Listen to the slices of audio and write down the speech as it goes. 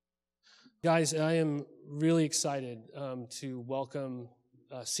Guys, I am really excited to welcome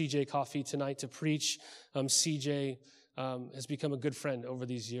CJ Coffey tonight to preach. CJ has become a good friend over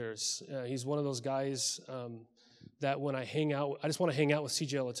these years. He's one of those guys that when I hang out, I just want to hang out with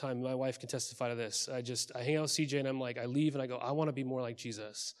CJ all the time. My wife can testify to this. I hang out with CJ and I'm like, I leave and I go, I want to be more like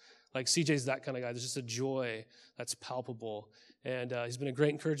Jesus. Like CJ's that kind of guy. There's just a joy that's palpable. And he's been a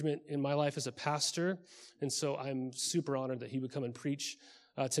great encouragement in my life as a pastor. And so I'm super honored that he would come and preach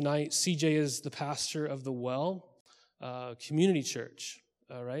tonight. CJ is the pastor of the Well Community Church,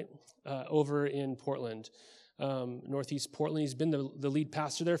 over in Portland, Northeast Portland. He's been the lead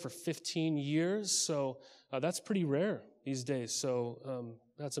pastor there for 15 years, so that's pretty rare these days, so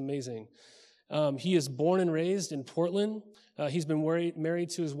that's amazing. He is born and raised in Portland. He's been married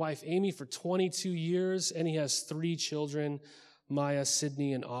to his wife, Amy, for 22 years, and he has 3 children, Maya,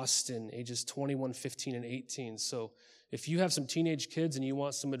 Sydney, and Austin, ages 21, 15, and 18, so if you have some teenage kids and you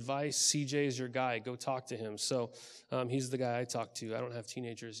want some advice, CJ is your guy. Go talk to him. So he's the guy I talk to. I don't have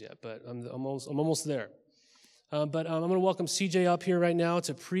teenagers yet, but I'm almost there. But I'm going to welcome CJ up here right now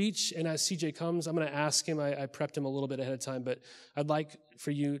to preach. And as CJ comes, I'm going to ask him. I prepped him a little bit ahead of time, but I'd like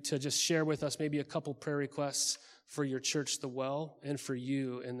for you to just share with us maybe a couple prayer requests for your church, The Well, and for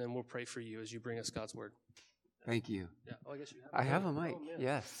you, and then we'll pray for you as you bring us God's word. Thank you. Yeah. Oh, I guess you have a mic.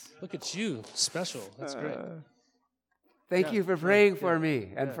 Yes. Look at you. Special. That's great. Thank you for praying for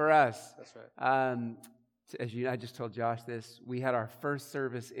me and for us. That's right. I just told Josh this, we had our first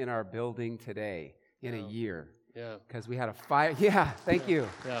service in our building today in a year. Yeah. Because we had a fire. Yeah, thank you.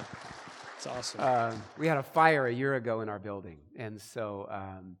 Yeah, it's awesome. We had a fire a year ago in our building. And so,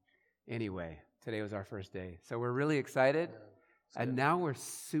 anyway, today was our first day. So we're really excited. And now we're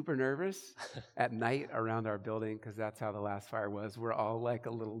super nervous at night around our building because that's how the last fire was. We're all like a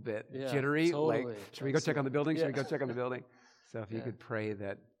little bit jittery. Totally. Like, should we go check on the building? Should we go check on the building? So if you could pray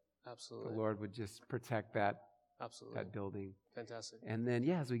that the Lord would just protect that building. Fantastic. And then,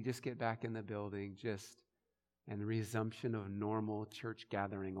 as we just get back in the building, and the resumption of normal church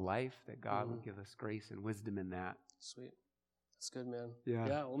gathering life, that God would give us grace and wisdom in that. Sweet. That's good, man.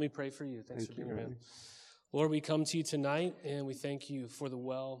 Yeah. Let me pray for you. Thanks for being here, man. Man. Lord, we come to you tonight, and we thank you for the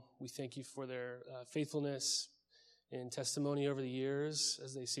Well. We thank you for their faithfulness and testimony over the years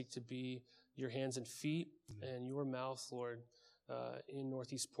as they seek to be your hands and feet and your mouth, Lord, in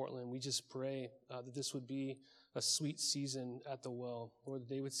Northeast Portland. We just pray that this would be a sweet season at the Well. Lord, that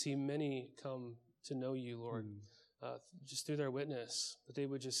they would see many come to know you, Lord, just through their witness, that they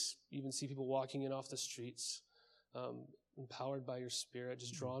would just even see people walking in off the streets, empowered by your Spirit,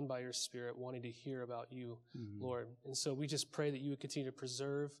 just drawn by your Spirit, wanting to hear about you, Lord. And so we just pray that you would continue to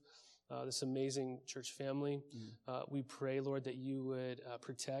preserve this amazing church family. We pray, Lord, that you would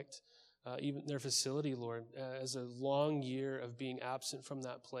protect even their facility, Lord, as a long year of being absent from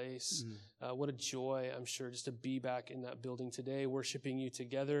that place. What a joy, I'm sure, just to be back in that building today, worshiping you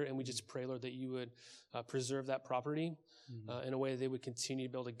together. And we just pray, Lord, that you would preserve that property in a way that they would continue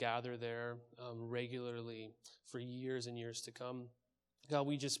to be able to gather there regularly for years and years to come. God,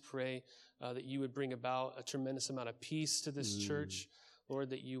 we just pray that you would bring about a tremendous amount of peace to this church. Lord,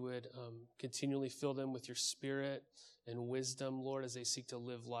 that you would continually fill them with your Spirit and wisdom, Lord, as they seek to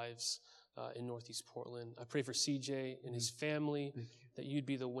live lives in Northeast Portland. I pray for CJ and his family, that you'd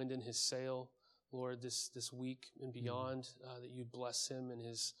be the wind in his sail, Lord, this week and beyond, that you'd bless him and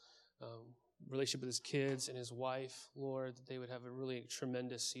his relationship with his kids and his wife, Lord, that they would have a really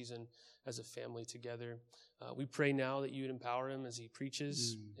tremendous season as a family together. We pray now that you would empower him as he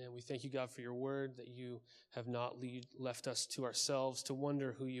preaches, and we thank you, God, for your word, that you have not left us to ourselves to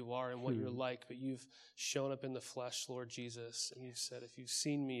wonder who you are and what you're like, but you've shown up in the flesh, Lord Jesus, and you've said, if you've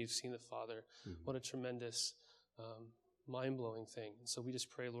seen me, you've seen the Father. What a tremendous, mind-blowing thing. And so we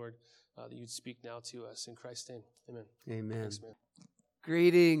just pray, Lord, that you'd speak now to us. In Christ's name, amen. Amen. Thanks, man.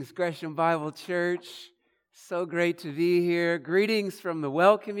 Greetings, Gresham Bible Church. So great to be here. Greetings from the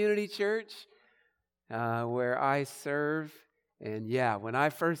Well Community Church, where I serve. And when I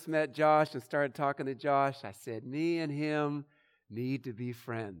first met Josh and started talking to Josh, I said, me and him need to be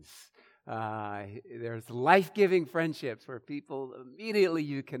friends. There's life-giving friendships where people immediately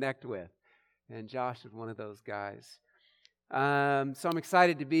you connect with. And Josh is one of those guys. So I'm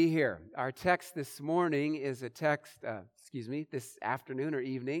excited to be here. Our text this morning is a text, this afternoon or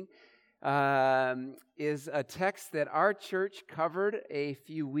evening, is a text that our church covered a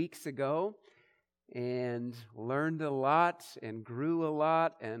few weeks ago and learned a lot and grew a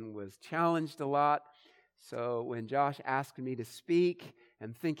lot and was challenged a lot. So when Josh asked me to speak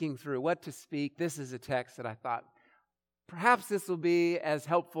and thinking through what to speak, this is a text that I thought, perhaps this will be as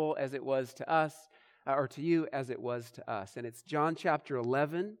helpful as it was to us, or to you as it was to us. And it's John chapter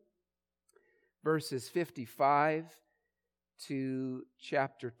 11, verses 55 to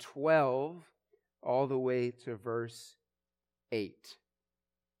chapter 12, all the way to verse 8.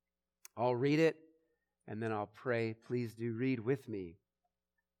 I'll read it, and then I'll pray. Please do read with me.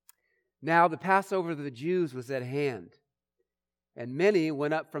 Now the Passover of the Jews was at hand, and many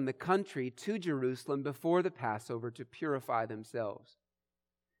went up from the country to Jerusalem before the Passover to purify themselves.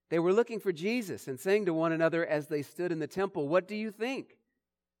 They were looking for Jesus and saying to one another as they stood in the temple, "What do you think?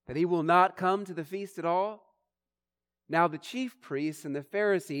 That he will not come to the feast at all?" Now the chief priests and the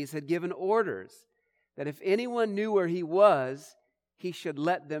Pharisees had given orders that if anyone knew where he was, he should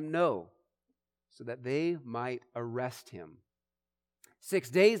let them know, so that they might arrest him. 6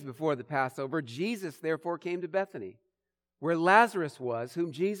 days before the Passover, Jesus therefore came to Bethany, where Lazarus was,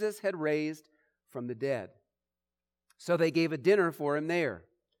 whom Jesus had raised from the dead. So they gave a dinner for him there.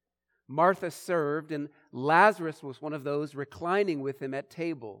 Martha served, and Lazarus was one of those reclining with him at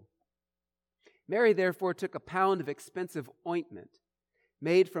table. Mary therefore took a pound of expensive ointment,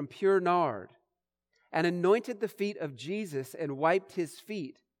 made from pure nard, and anointed the feet of Jesus and wiped his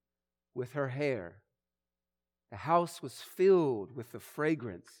feet with her hair. The house was filled with the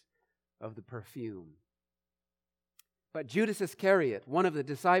fragrance of the perfume. But Judas Iscariot, one of the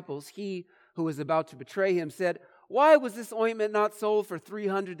disciples, he who was about to betray him, said, "Why was this ointment not sold for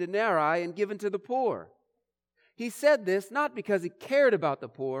 300 denarii and given to the poor?" He said this not because he cared about the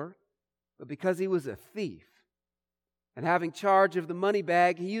poor, but because he was a thief. And having charge of the money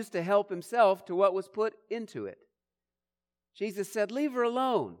bag, he used to help himself to what was put into it. Jesus said, "Leave her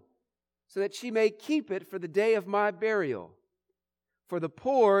alone, so that she may keep it for the day of my burial. For the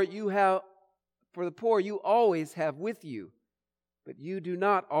poor you always have with you, but you do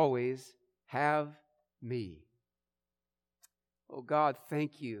not always have me." Oh God,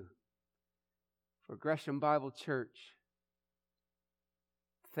 thank you for Gresham Bible Church.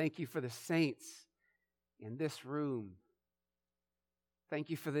 Thank you for the saints in this room. Thank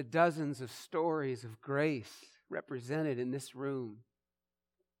you for the dozens of stories of grace represented in this room,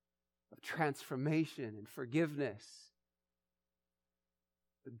 of transformation and forgiveness,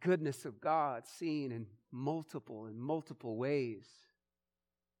 the goodness of God seen in multiple ways.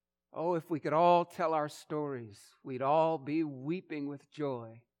 Oh, if we could all tell our stories, we'd all be weeping with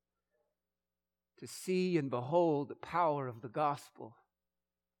joy to see and behold the power of the gospel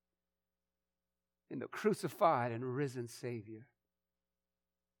in the crucified and risen Savior.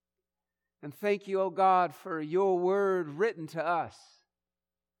 And thank you, oh God, for your word written to us.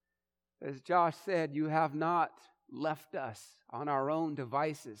 As Josh said, you have not left us on our own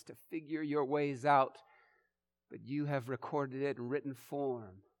devices to figure your ways out, but you have recorded it in written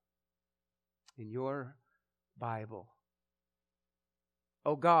form in your Bible.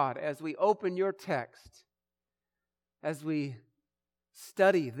 Oh God, as we open your text, as we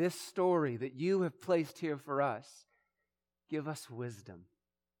study this story that you have placed here for us, give us wisdom.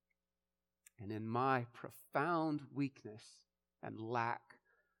 And in my profound weakness and lack,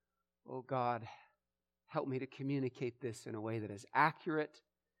 oh God, help me to communicate this in a way that is accurate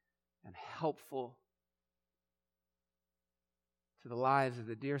and helpful to the lives of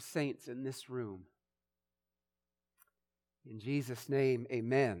the dear saints in this room. In Jesus' name,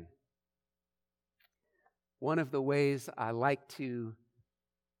 amen. One of the ways I like to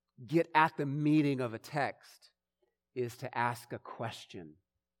get at the meaning of a text is to ask a question.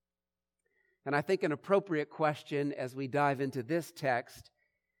 And I think an appropriate question as we dive into this text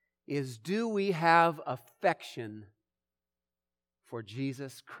is, do we have affection for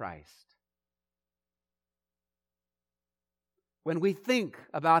Jesus Christ? When we think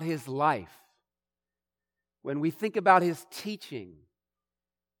about his life, when we think about his teaching,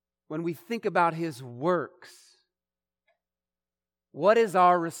 when we think about his works, what is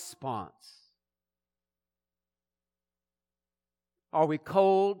our response? Are we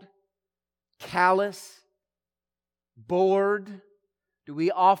cold, callous, bored? Do we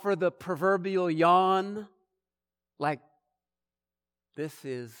offer the proverbial yawn? Like, this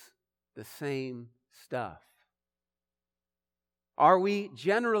is the same stuff. Are we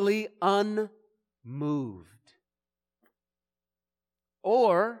generally unmoved?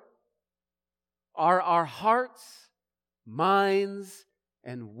 Or are our hearts, minds,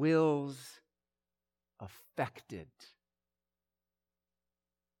 and wills affected?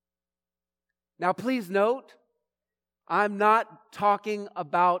 Now, please note, I'm not talking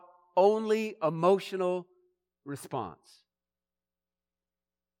about only emotional response.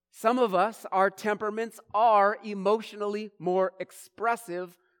 Some of us, our temperaments are emotionally more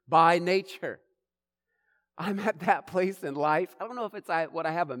expressive by nature. I'm at that place in life. I don't know if it's what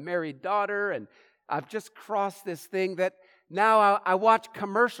I have a married daughter, and I've just crossed this thing that now I watch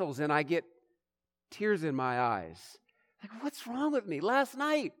commercials and I get tears in my eyes. Like, what's wrong with me? Last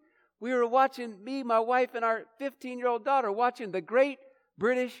night, we were watching, me, my wife, and our 15-year-old daughter, watching the Great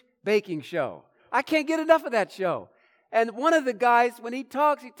British Baking Show. I can't get enough of that show. And one of the guys, when he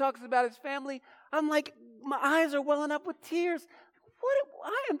talks about his family. I'm like, my eyes are welling up with tears.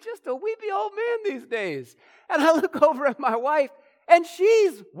 I am just a weepy old man these days. And I look over at my wife, and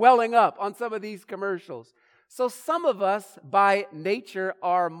she's welling up on some of these commercials. So some of us, by nature,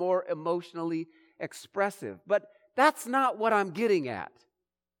 are more emotionally expressive. But that's not what I'm getting at.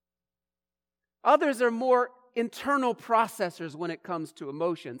 Others are more internal processors when it comes to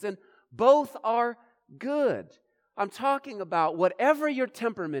emotions, and both are good. I'm talking about whatever your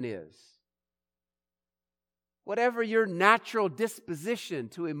temperament is, whatever your natural disposition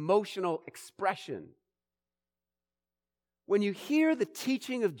to emotional expression. When you hear the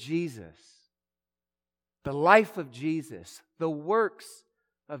teaching of Jesus, the life of Jesus, the works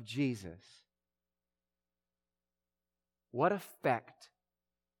of Jesus, what effect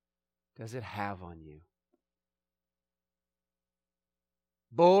does it have on you?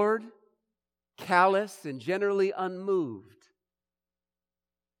 Bored, callous, and generally unmoved?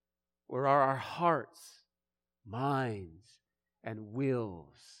 Or are our hearts, minds, and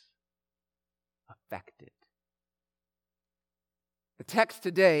wills affected? The text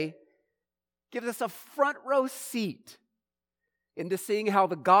today gives us a front row seat into seeing how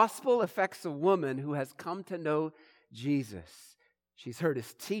the gospel affects a woman who has come to know Jesus. She's heard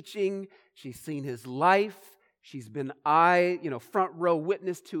his teaching, she's seen his life, she's been front row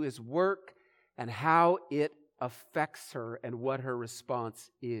witness to his work and how it affects her and what her response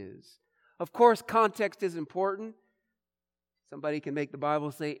is. Of course, context is important. Somebody can make the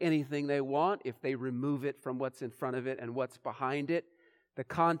Bible say anything they want if they remove it from what's in front of it and what's behind it. The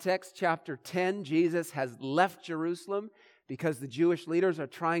context, chapter 10, Jesus has left Jerusalem because the Jewish leaders are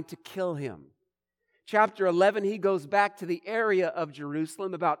trying to kill him. Chapter 11, he goes back to the area of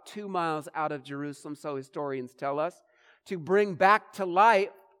Jerusalem, about 2 miles out of Jerusalem, so historians tell us, to bring back to life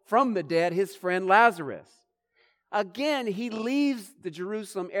from the dead his friend Lazarus. Again, he leaves the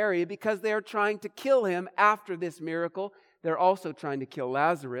Jerusalem area because they are trying to kill him after this miracle. They're also trying to kill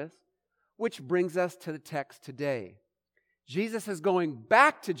Lazarus, which brings us to the text today. Jesus is going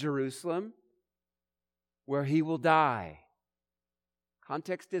back to Jerusalem where he will die.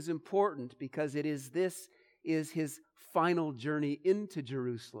 Context is important because this is his final journey into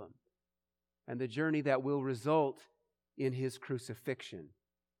Jerusalem and the journey that will result in his crucifixion.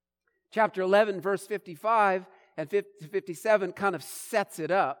 Chapter 11, verse 55 and 57 kind of sets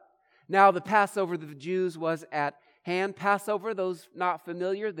it up. Now the Passover of the Jews was at hand. Passover, those not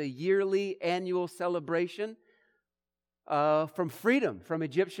familiar, the yearly annual celebration from freedom from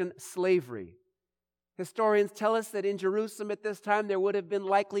Egyptian slavery. Historians tell us that in Jerusalem at this time there would have been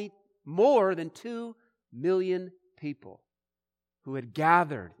likely more than 2 million people who had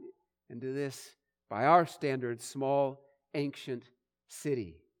gathered into this, by our standards, small, ancient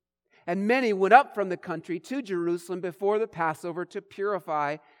city. And many went up from the country to Jerusalem before the Passover to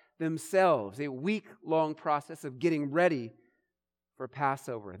purify themselves, a week-long process of getting ready for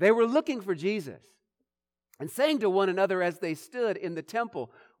Passover. They were looking for Jesus and saying to one another as they stood in the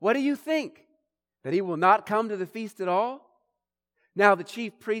temple, "What do you think? That he will not come to the feast at all?" Now the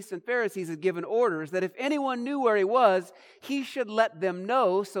chief priests and Pharisees had given orders that if anyone knew where he was, he should let them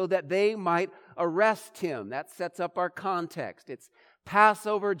know so that they might arrest him. That sets up our context. It's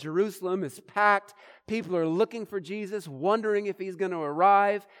Passover, Jerusalem is packed. People are looking for Jesus, wondering if he's going to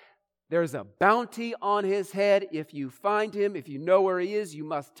arrive. There's a bounty on his head. If you find him, if you know where he is, you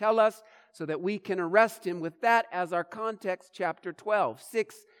must tell us so that we can arrest him. With that as our context, chapter 12.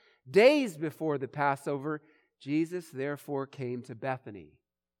 6 days before the Passover, Jesus therefore came to Bethany,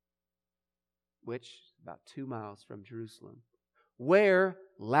 which is about 2 miles from Jerusalem, where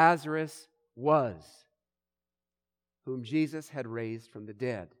Lazarus was, whom Jesus had raised from the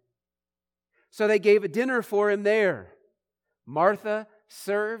dead. So they gave a dinner for him there. Martha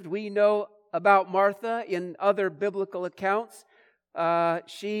served. We know about Martha in other biblical accounts.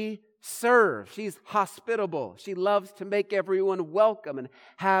 She serves. She's hospitable. She loves to make everyone welcome and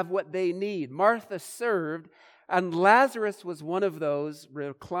have what they need. Martha served, and Lazarus was one of those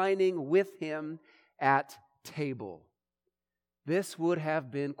reclining with him at table. This would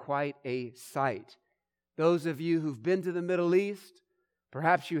have been quite a sight. Those of you who've been to the Middle East,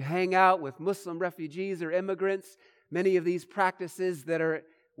 perhaps you hang out with Muslim refugees or immigrants, many of these practices that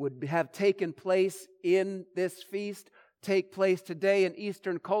would have taken place in this feast take place today in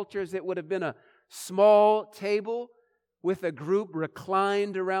Eastern cultures. It would have been a small table with a group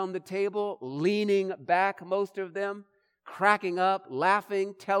reclined around the table, leaning back, most of them, cracking up,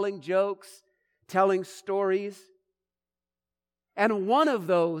 laughing, telling jokes, telling stories. And one of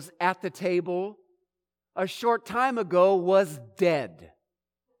those at the table a short time ago was dead.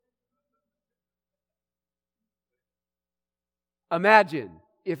 Imagine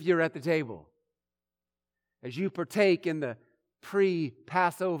if you're at the table as you partake in the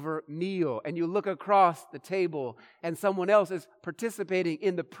pre-Passover meal and you look across the table and someone else is participating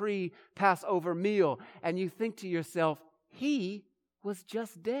in the pre-Passover meal and you think to yourself, he was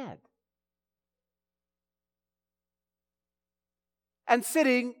just dead. And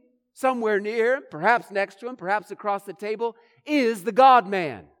sitting somewhere near, perhaps next to him, perhaps across the table, is the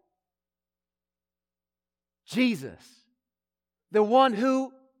God-man, Jesus, the one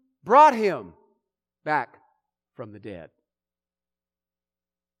who brought him back from the dead.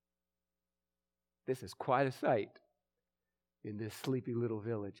 This is quite a sight in this sleepy little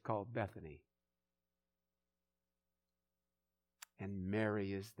village called Bethany. And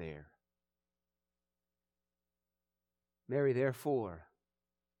Mary is there. Mary, therefore,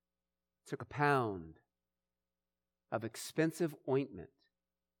 took a pound of expensive ointment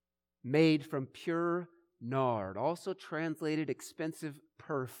made from pure nard, also translated expensive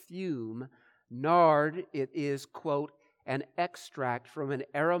perfume. Nard, it is, quote, an extract from an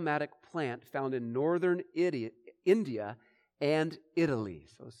aromatic plant found in northern India and Italy.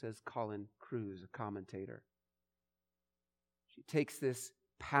 So says Colin Cruz, a commentator. She takes this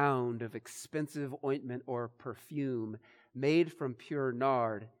pound of expensive ointment or perfume made from pure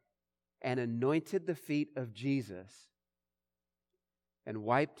nard and anointed the feet of Jesus and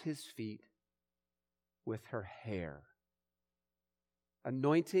wiped his feet with her hair.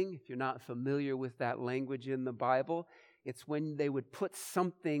 Anointing, if you're not familiar with that language in the Bible, it's when they would put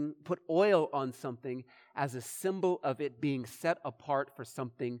oil on something as a symbol of it being set apart for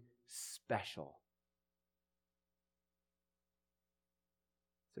something special.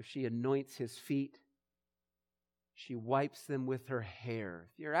 So she anoints his feet. She wipes them with her hair.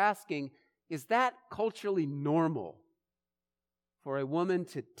 If you're asking, is that culturally normal for a woman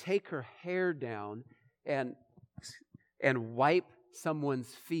to take her hair down and wipe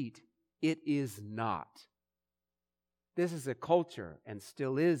someone's feet? It is not. This is a culture, and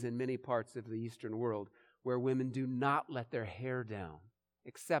still is in many parts of the Eastern world, where women do not let their hair down,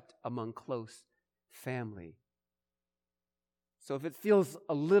 except among close family. So if it feels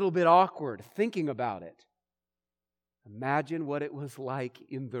a little bit awkward thinking about it, imagine what it was like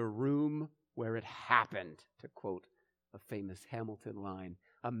in the room where it happened, to quote a famous Hamilton line.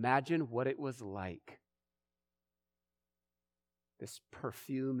 Imagine what it was like. This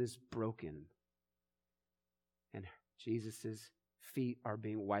perfume is broken, and Jesus' feet are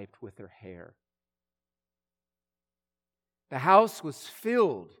being wiped with her hair. The house was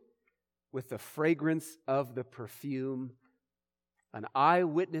filled with the fragrance of the perfume. An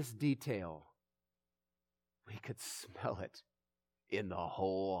eyewitness detail. We could smell it in the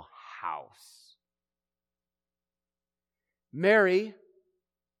whole house. Mary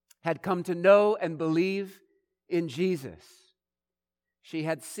had come to know and believe in Jesus. She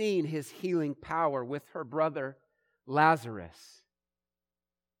had seen his healing power with her brother Lazarus.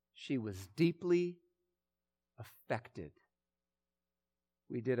 She was deeply affected.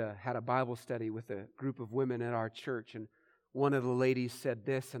 We had a Bible study with a group of women at our church, and one of the ladies said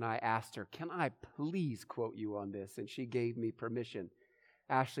this, and I asked her, "Can I please quote you on this?" And she gave me permission.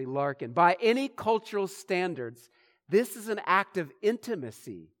 Ashley Larkin, by any cultural standards, this is an act of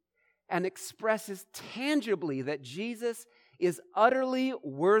intimacy and expresses tangibly that Jesus is utterly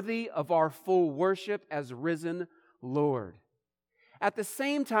worthy of our full worship as risen Lord. At the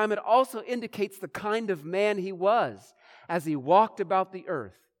same time, it also indicates the kind of man he was as he walked about the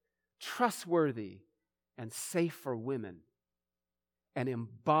earth, trustworthy and safe for women, an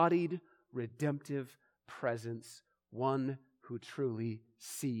embodied redemptive presence, one who truly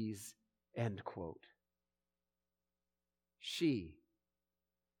sees, end quote. She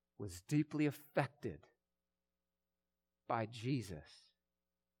was deeply affected by Jesus,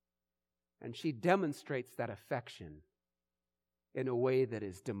 and she demonstrates that affection in a way that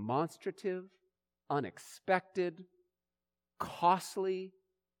is demonstrative, unexpected, costly,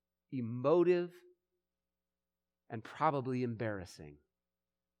 emotive, and probably embarrassing.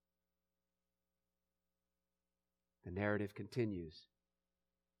 The narrative continues.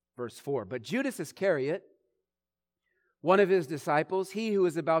 Verse 4, but Judas Iscariot, one of his disciples, he who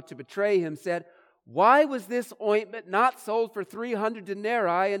was about to betray him, said, "Why was this ointment not sold for 300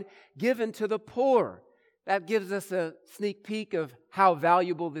 denarii and given to the poor?" That gives us a sneak peek of how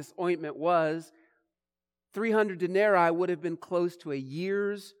valuable this ointment was. 300 denarii would have been close to a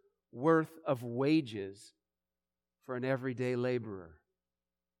year's worth of wages for an everyday laborer.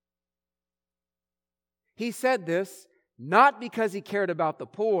 He said this not because he cared about the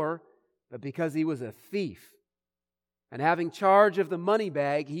poor, but because he was a thief. And having charge of the money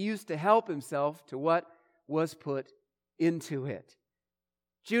bag, he used to help himself to what was put into it.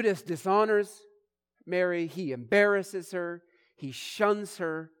 Judas dishonors Mary. He embarrasses her. He shuns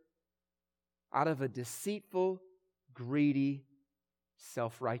her out of a deceitful, greedy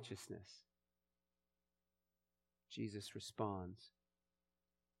self-righteousness. Jesus responds,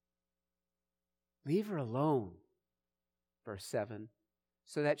 "Leave her alone," verse 7,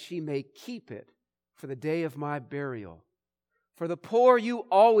 "so that she may keep it for the day of my burial. For the poor you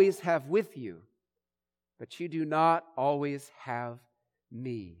always have with you, but you do not always have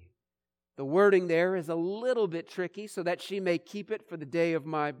me." The wording there is a little bit tricky, "so that she may keep it for the day of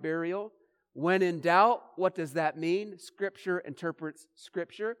my burial." When in doubt, what does that mean? Scripture interprets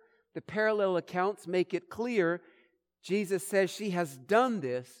Scripture. The parallel accounts make it clear. Jesus says she has done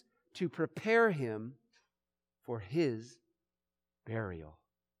this to prepare him for his burial.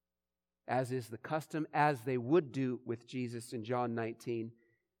 As is the custom, as they would do with Jesus in John 19,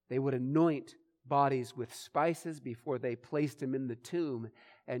 they would anoint bodies with spices before they placed him in the tomb.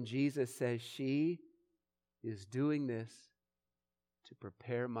 And Jesus says, she is doing this to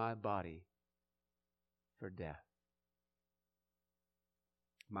prepare my body for death.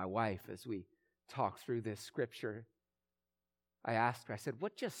 My wife, as we talk through this scripture, I asked her, I said,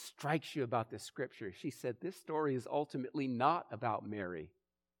 "What just strikes you about this scripture?" She said, "This story is ultimately not about Mary.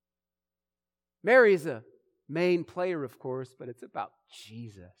 Mary is a main player, of course, but it's about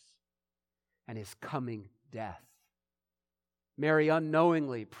Jesus and his coming death. Mary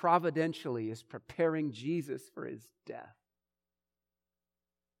unknowingly, providentially is preparing Jesus for his death."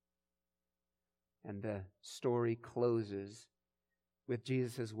 And the story closes with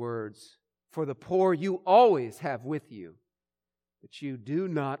Jesus' words, "For the poor you always have with you, but you do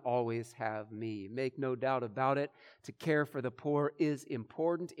not always have me." Make no doubt about it, to care for the poor is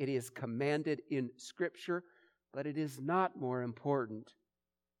important. It is commanded in Scripture, but it is not more important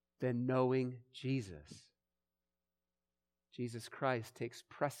than knowing Jesus. Jesus Christ takes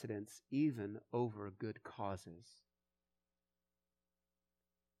precedence even over good causes.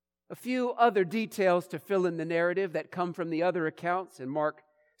 A few other details to fill in the narrative that come from the other accounts in Mark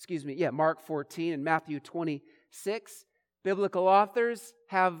 14 and Matthew 26. Biblical authors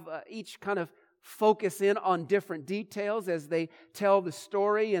have each kind of focus in on different details as they tell the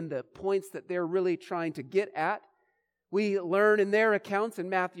story and the points that they're really trying to get at. We learn in their accounts in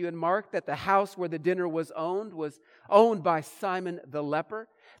Matthew and Mark that the house where the dinner was owned by Simon the leper,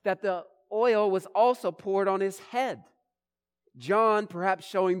 that the oil was also poured on his head. John, perhaps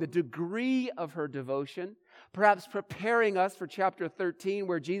showing the degree of her devotion, perhaps preparing us for chapter 13,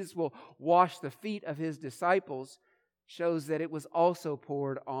 where Jesus will wash the feet of his disciples, shows that it was also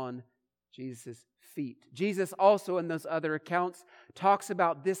poured on Jesus' feet. Jesus also, in those other accounts, talks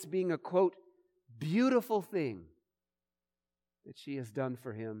about this being a, quote, beautiful thing that she has done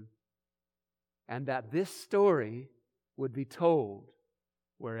for him, and that this story would be told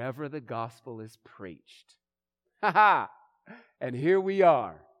wherever the gospel is preached. Ha ha! And here we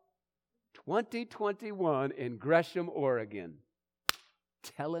are, 2021 in Gresham, Oregon,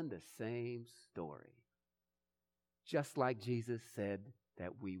 telling the same story, just like Jesus said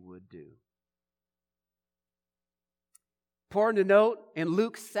that we would do. Important to note, in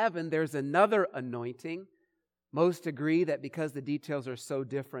Luke 7, there's another anointing. Most agree that because the details are so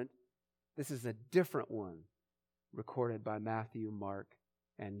different, this is a different one recorded by Matthew, Mark,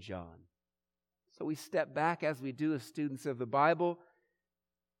 and John. So we step back as we do as students of the Bible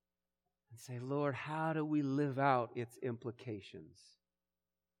and say, Lord, how do we live out its implications?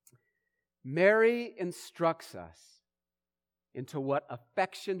 Mary instructs us into what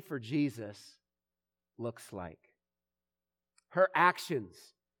affection for Jesus looks like. Her actions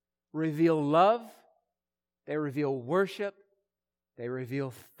reveal love, they reveal worship, they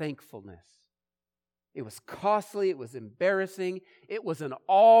reveal thankfulness. It was costly, it was embarrassing, it was an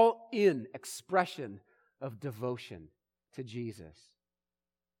all-in expression of devotion to Jesus.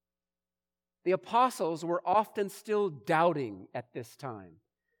 The apostles were often still doubting at this time.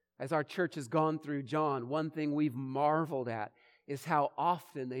 As our church has gone through John, one thing we've marveled at is how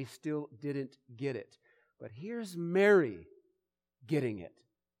often they still didn't get it. But here's Mary getting it.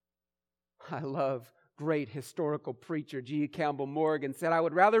 I love great historical preacher G. Campbell Morgan said, "I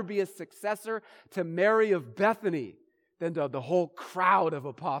would rather be a successor to Mary of Bethany than to the whole crowd of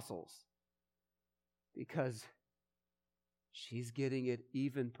apostles." Because she's getting it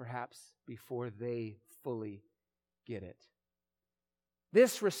even perhaps before they fully get it.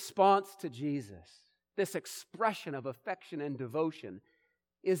 This response to Jesus, this expression of affection and devotion,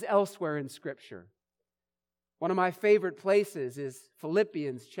 is elsewhere in Scripture. One of my favorite places is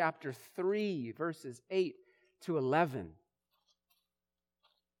Philippians chapter 3, verses 8 to 11.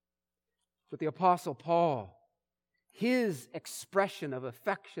 With the Apostle Paul, his expression of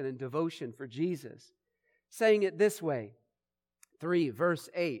affection and devotion for Jesus, saying it this way, 3 verse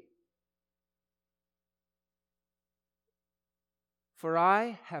 8. For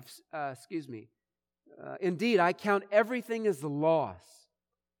I have, indeed I count everything as a loss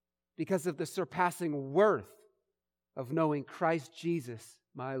because of the surpassing worth of knowing Christ Jesus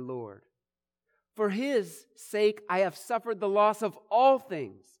my Lord. For His sake I have suffered the loss of all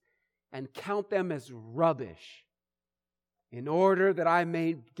things and count them as rubbish, in order that I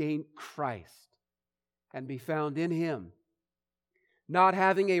may gain Christ and be found in Him, not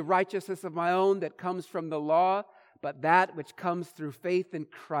having a righteousness of my own that comes from the law, but that which comes through faith in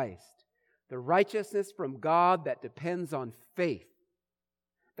Christ, the righteousness from God that depends on faith,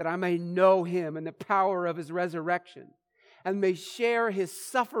 that I may know Him and the power of His resurrection, and may share His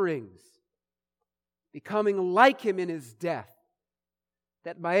sufferings, becoming like Him in His death,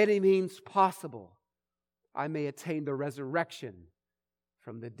 that by any means possible I may attain the resurrection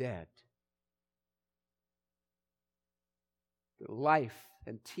from the dead. The life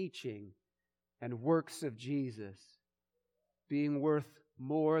and teaching and works of Jesus being worth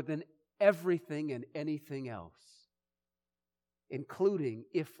more than everything and anything else, including,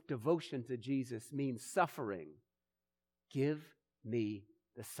 if devotion to Jesus means suffering, give me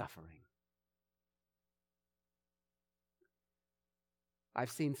the suffering.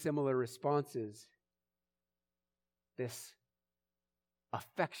 I've seen similar responses, this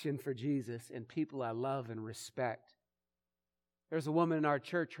affection for Jesus in people I love and respect. There's a woman in our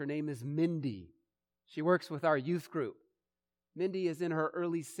church, her name is Mindy. She works with our youth group. Mindy is in her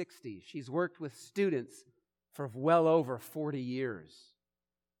early 60s. She's worked with students for well over 40 years.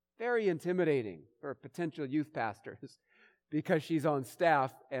 Very intimidating for potential youth pastors because she's on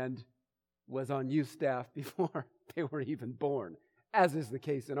staff and was on youth staff before they were even born, as is the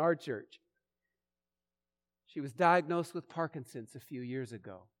case in our church. She was diagnosed with Parkinson's a few years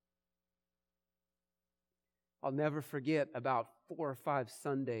ago. I'll never forget about 4 or 5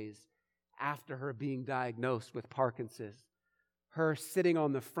 Sundays after her being diagnosed with Parkinson's, her sitting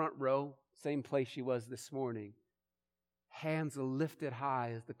on the front row, same place she was this morning, hands lifted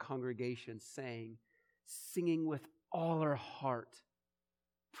high as the congregation sang, singing with all her heart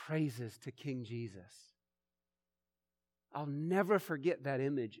praises to King Jesus. I'll never forget that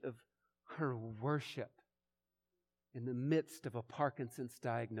image of her worship in the midst of a Parkinson's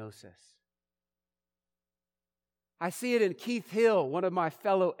diagnosis. I see it in Keith Hill, one of my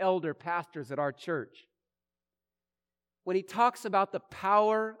fellow elder pastors at our church, when he talks about the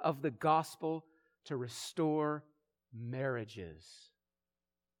power of the gospel to restore marriages.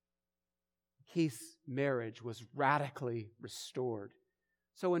 Keith's marriage was radically restored.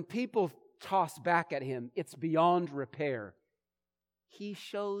 So when people toss back at him, it's beyond repair, he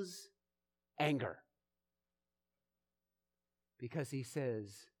shows anger. Because he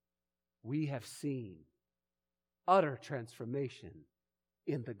says, we have seen utter transformation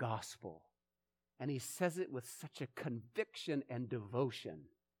in the gospel. And he says it with such a conviction and devotion.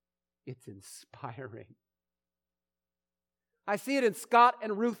 It's inspiring. I see it in Scott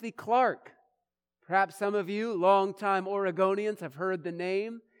and Ruthie Clark. Perhaps some of you, longtime Oregonians, have heard the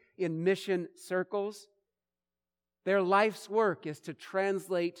name in mission circles. Their life's work is to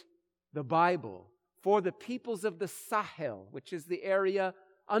translate the Bible for the peoples of the Sahel, which is the area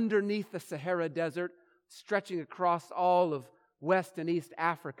underneath the Sahara Desert, stretching across all of West and East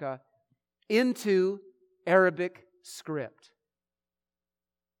Africa, into Arabic script.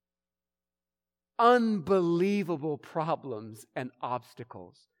 Unbelievable problems and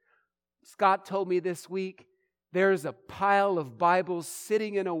obstacles. Scott told me this week, there's a pile of Bibles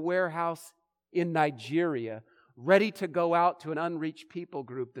sitting in a warehouse in Nigeria, ready to go out to an unreached people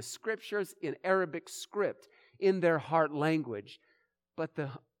group. The scriptures in Arabic script, in their heart language. But the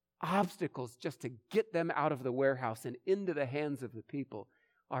obstacles just to get them out of the warehouse and into the hands of the people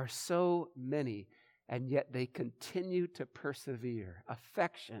are so many, and yet they continue to persevere.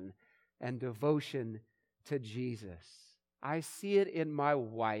 Affection and devotion to Jesus. I see it in my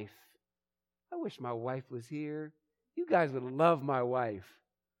wife. I wish my wife was here. You guys would love my wife.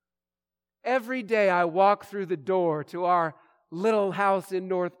 Every day I walk through the door to our little house in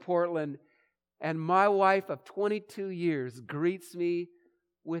North Portland, and my wife of 22 years greets me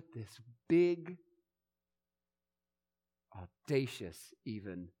with this big, audacious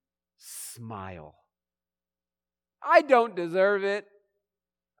even, smile. I don't deserve it.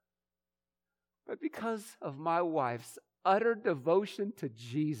 But because of my wife's utter devotion to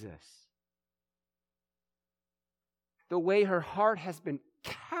Jesus, the way her heart has been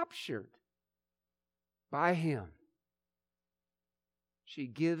captured by Him, she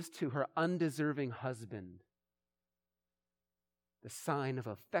gives to her undeserving husband the sign of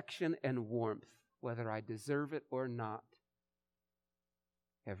affection and warmth, whether I deserve it or not,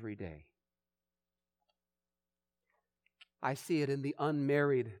 every day. I see it in the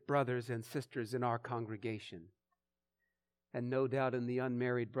unmarried brothers and sisters in our congregation, and no doubt in the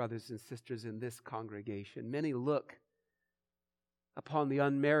unmarried brothers and sisters in this congregation. Many look upon the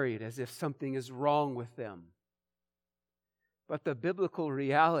unmarried as if something is wrong with them. But the biblical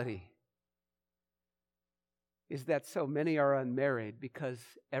reality is that so many are unmarried because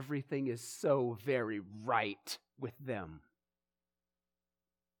everything is so very right with them.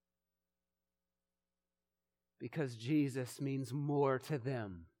 Because Jesus means more to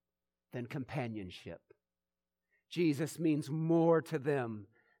them than companionship. Jesus means more to them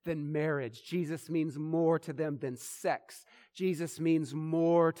than marriage. Jesus means more to them than sex. Jesus means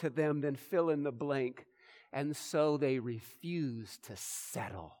more to them than fill in the blank. And so they refuse to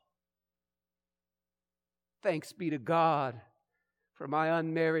settle. Thanks be to God for my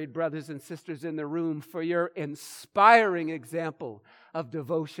unmarried brothers and sisters in the room, for your inspiring example of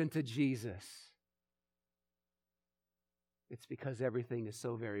devotion to Jesus. It's because everything is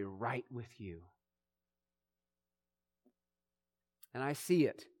so very right with you. And I see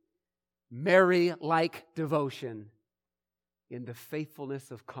it, Mary-like devotion, in the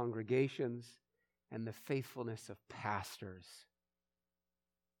faithfulness of congregations and the faithfulness of pastors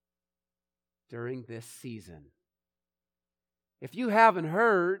during this season. If you haven't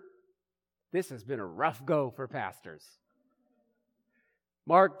heard, this has been a rough go for pastors.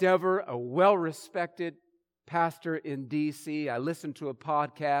 Mark Dever, a well-respected pastor in D.C., I listened to a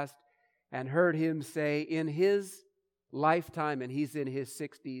podcast and heard him say in his lifetime, and he's in his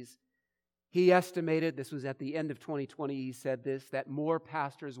 60s, he estimated, this was at the end of 2020, he said this, that more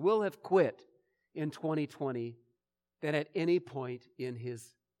pastors will have quit in 2020 than at any point in his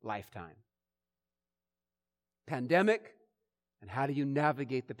lifetime. Pandemic, and how do you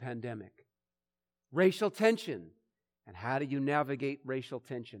navigate the pandemic? Racial tension, and how do you navigate racial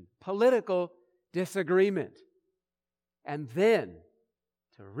tension? Political disagreement. And then,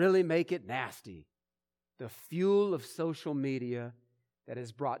 to really make it nasty, the fuel of social media that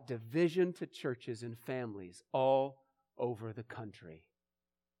has brought division to churches and families all over the country.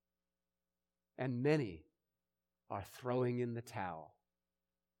 And many are throwing in the towel.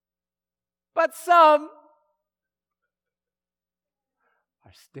 But some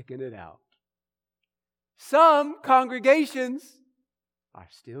are sticking it out. Some congregations are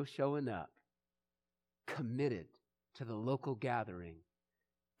still showing up, committed to the local gathering,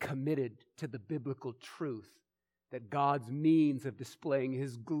 committed to the biblical truth that God's means of displaying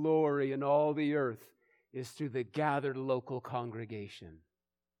His glory in all the earth is through the gathered local congregation.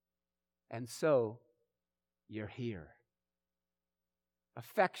 And so, you're here.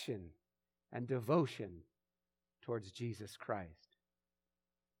 Affection and devotion towards Jesus Christ.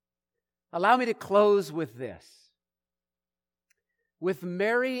 Allow me to close with this. With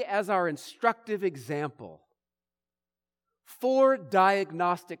Mary as our instructive example, 4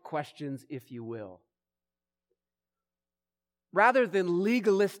 diagnostic questions, if you will. Rather than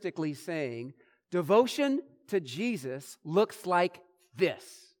legalistically saying, devotion to Jesus looks like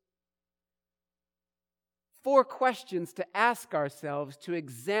this. 4 questions to ask ourselves, to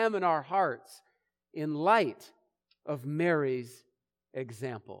examine our hearts in light of Mary's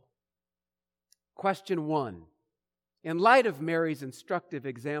example. Question 1. In light of Mary's instructive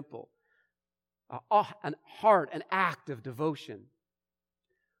example, an act of devotion.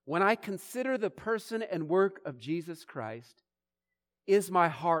 When I consider the person and work of Jesus Christ, is my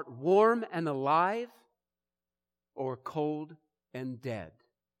heart warm and alive or cold and dead?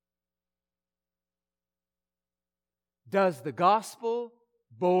 Does the gospel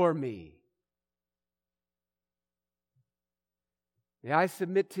bore me? May I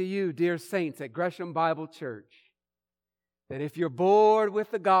submit to you, dear saints at Gresham Bible Church, that if you're bored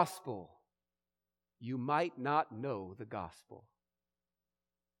with the gospel, you might not know the gospel.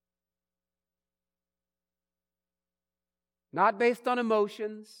 Not based on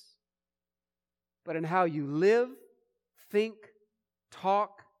emotions, but in how you live, think,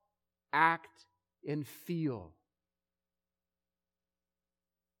 talk, act, and feel.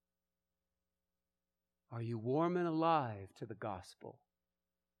 Are you warm and alive to the gospel?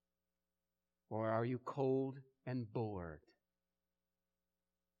 Or are you cold and bored?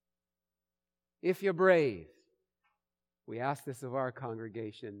 If you're brave, we ask this of our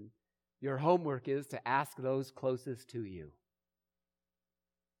congregation, your homework is to ask those closest to you.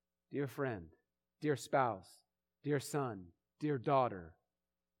 Dear friend, dear spouse, dear son, dear daughter,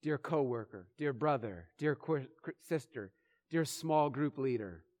 dear coworker, dear brother, dear sister, dear small group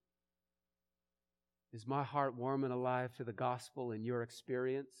leader? Is my heart warm and alive to the gospel in your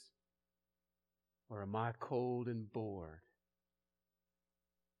experience? Or am I cold and bored?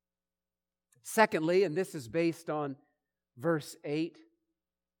 Secondly, and this is based on verse 8,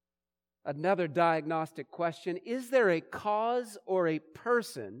 another diagnostic question: is there a cause or a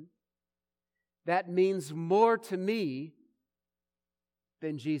person that means more to me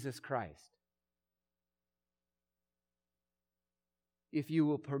than Jesus Christ? If you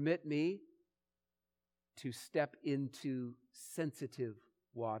will permit me to step into sensitive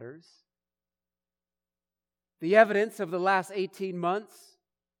waters, the evidence of the last 18 months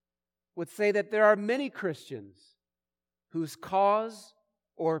would say that there are many Christians whose cause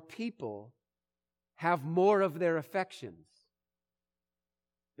or people have more of their affections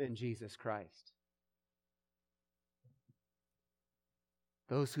than Jesus Christ.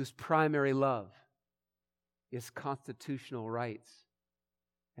 Those whose primary love is constitutional rights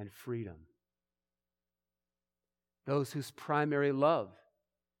and freedom. Those whose primary love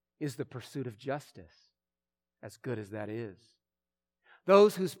is the pursuit of justice, as good as that is.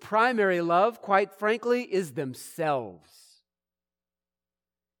 Those whose primary love, quite frankly, is themselves.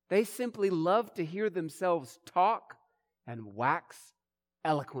 They simply love to hear themselves talk and wax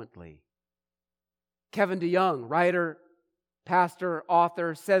eloquently. Kevin DeYoung, writer, pastor,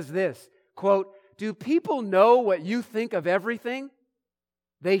 author, says this, quote, "Do people know what you think of everything?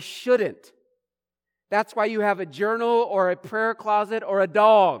 They shouldn't. That's why you have a journal or a prayer closet or a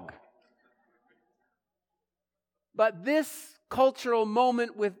dog." But this cultural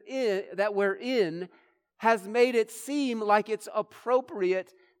moment that we're in has made it seem like it's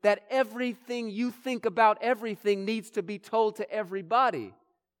appropriate that everything you think about everything needs to be told to everybody.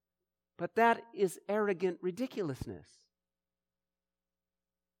 But that is arrogant ridiculousness.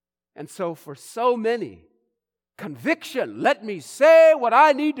 And so for so many, conviction, let me say what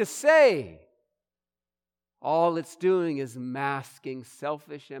I need to say, all it's doing is masking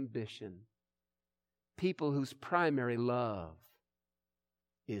selfish ambition. People whose primary love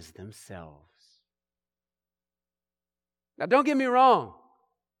is themselves. Now, don't get me wrong.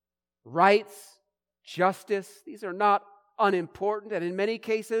 Rights, justice, these are not unimportant and in many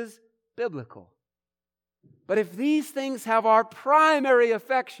cases biblical. But if these things have our primary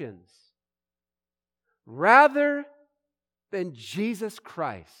affections rather than Jesus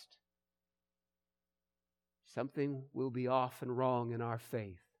Christ, something will be off and wrong in our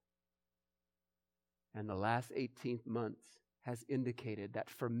faith. And the last 18 months has indicated that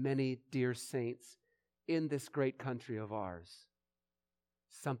for many dear saints in this great country of ours,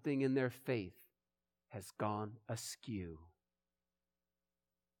 something in their faith has gone askew.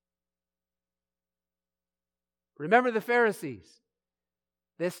 Remember the Pharisees.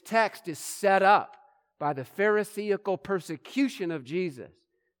 This text is set up by the Pharisaical persecution of Jesus.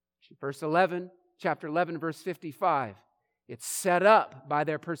 Chapter 11, verse 55. It's set up by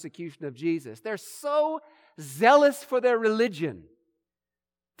their persecution of Jesus. They're so zealous for their religion,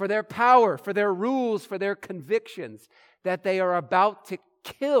 for their power, for their rules, for their convictions, that they are about to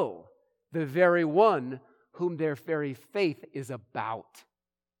kill the very one whom their very faith is about.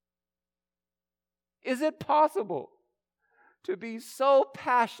 Is it possible to be so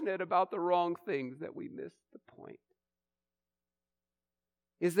passionate about the wrong things that we miss the point?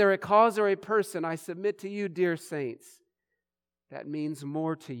 Is there a cause or a person, I submit to you, dear saints, that means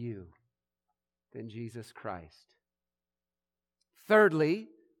more to you than Jesus Christ? Thirdly,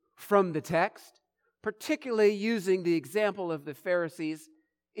 from the text, particularly using the example of the Pharisees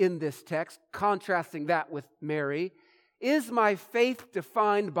in this text, contrasting that with Mary, is my faith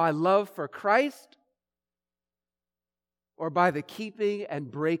defined by love for Christ or by the keeping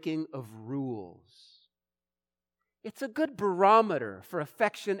and breaking of rules? It's a good barometer for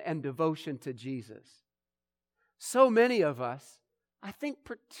affection and devotion to Jesus. So many of us, I think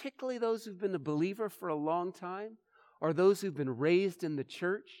particularly those who've been a believer for a long time or those who've been raised in the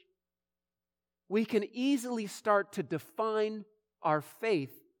church, we can easily start to define our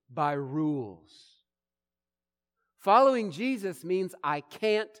faith by rules. Following Jesus means I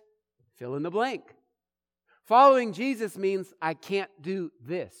can't fill in the blank. Following Jesus means I can't do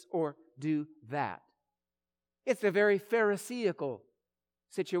this or do that. It's a very Pharisaical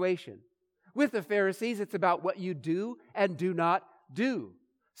situation. With the Pharisees, it's about what you do and do not do.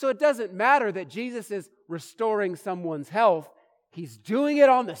 So it doesn't matter that Jesus is restoring someone's health. He's doing it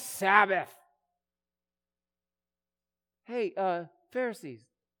on the Sabbath. Hey, Pharisees,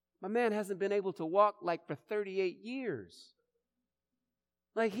 my man hasn't been able to walk like for 38 years.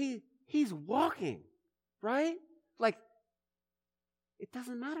 Like he's walking, right? Like, it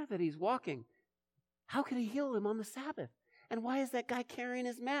doesn't matter that he's walking. How can he heal him on the Sabbath? And why is that guy carrying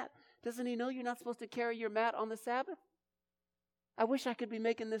his mat? Doesn't he know you're not supposed to carry your mat on the Sabbath? I wish I could be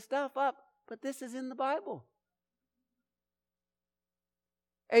making this stuff up, but this is in the Bible.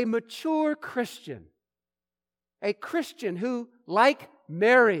 A mature Christian, a Christian who, like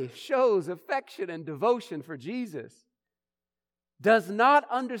Mary, shows affection and devotion for Jesus, does not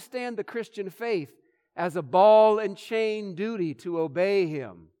understand the Christian faith as a ball and chain duty to obey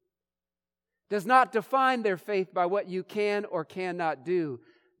Him, does not define their faith by what you can or cannot do.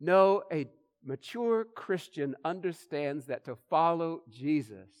 No, a mature Christian understands that to follow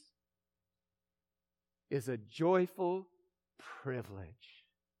Jesus is a joyful privilege.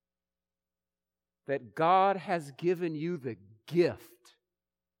 That God has given you the gift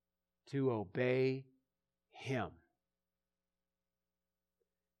to obey Him.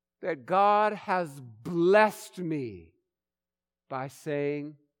 That God has blessed me by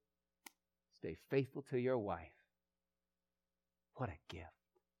saying, stay faithful to your wife. What a gift.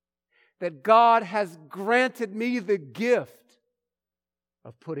 That God has granted me the gift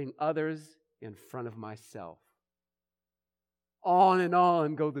of putting others in front of myself. On and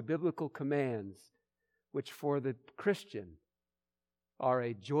on go the biblical commands, which for the Christian are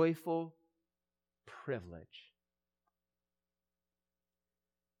a joyful privilege.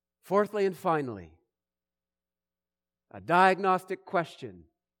 Fourthly and finally, a diagnostic question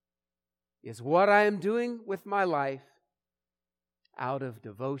is what I am doing with my life out of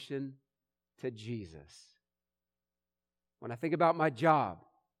devotion to Jesus. When I think about my job,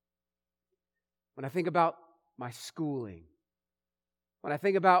 when I think about my schooling, when I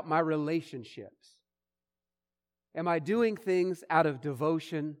think about my relationships, am I doing things out of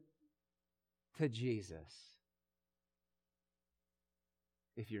devotion to Jesus?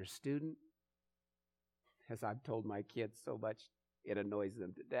 If you're a student, as I've told my kids so much, it annoys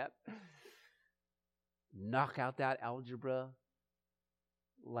them to death. Knock out that algebra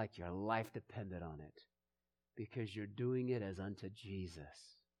like your life depended on it, because you're doing it as unto Jesus.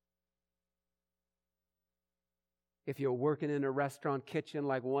 If you're working in a restaurant kitchen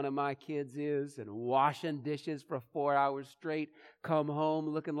like one of my kids is and washing dishes for 4 hours straight, come home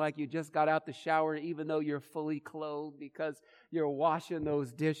looking like you just got out the shower even though you're fully clothed because you're washing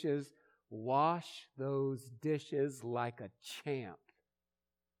those dishes, wash those dishes like a champ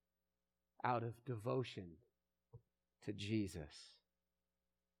out of devotion to Jesus.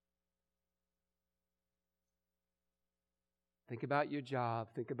 Think about your job,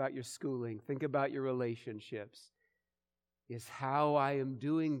 think about your schooling, think about your relationships. Is how I am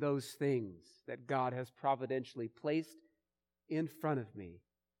doing those things that God has providentially placed in front of me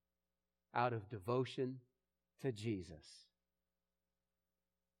out of devotion to Jesus.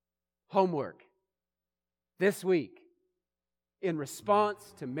 Homework this week, in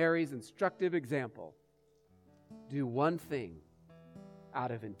response to Mary's instructive example, do one thing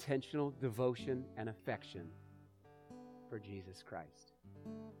out of intentional devotion and affection for Jesus Christ.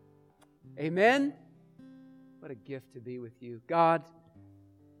 Amen. What a gift to be with you. God,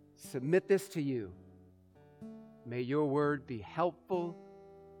 submit this to you. May your word be helpful.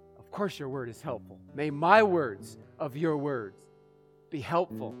 Of course your word is helpful. May my words of your words be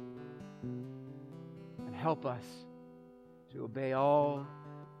helpful. And help us to obey all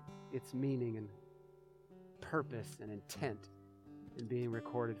its meaning and purpose and intent in being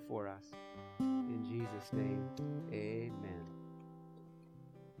recorded for us. In Jesus' name, amen.